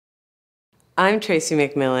I'm Tracy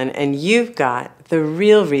McMillan, and you've got the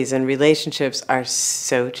real reason relationships are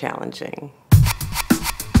so challenging.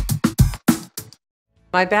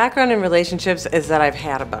 My background in relationships is that I've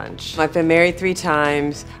had a bunch. I've been married 3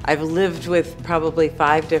 times. I've lived with probably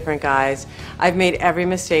 5 different guys. I've made every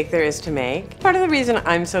mistake there is to make. Part of the reason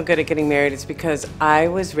I'm so good at getting married is because I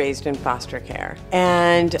was raised in foster care,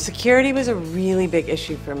 and security was a really big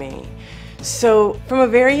issue for me. So from a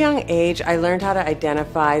very young age, I learned how to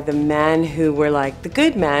identify the men who were like the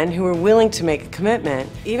good men who were willing to make a commitment.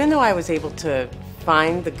 Even though I was able to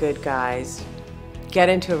find the good guys, get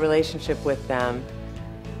into a relationship with them,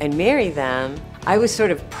 and marry them, I was sort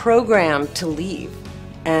of programmed to leave,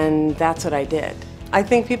 and that's what I did. I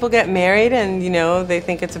think people get married and, they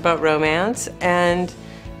think it's about romance, and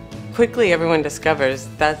quickly everyone discovers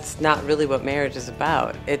that's not really what marriage is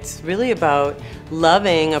about. It's really about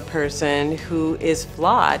loving a person who is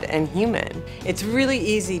flawed and human. It's really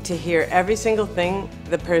easy to hear every single thing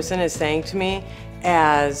the person is saying to me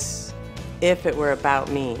as if it were about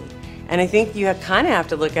me. And I think you kind of have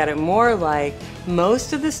to look at it more like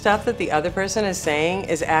most of the stuff that the other person is saying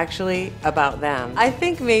is actually about them. I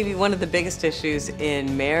think maybe one of the biggest issues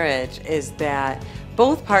in marriage is that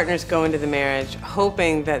both partners go into the marriage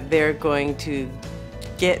hoping that they're going to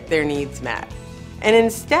get their needs met. And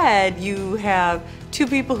instead, you have 2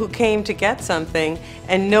 people who came to get something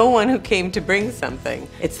and no one who came to bring something.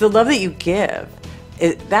 It's the love that you give.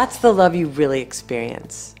 That's the love you really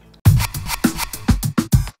experience.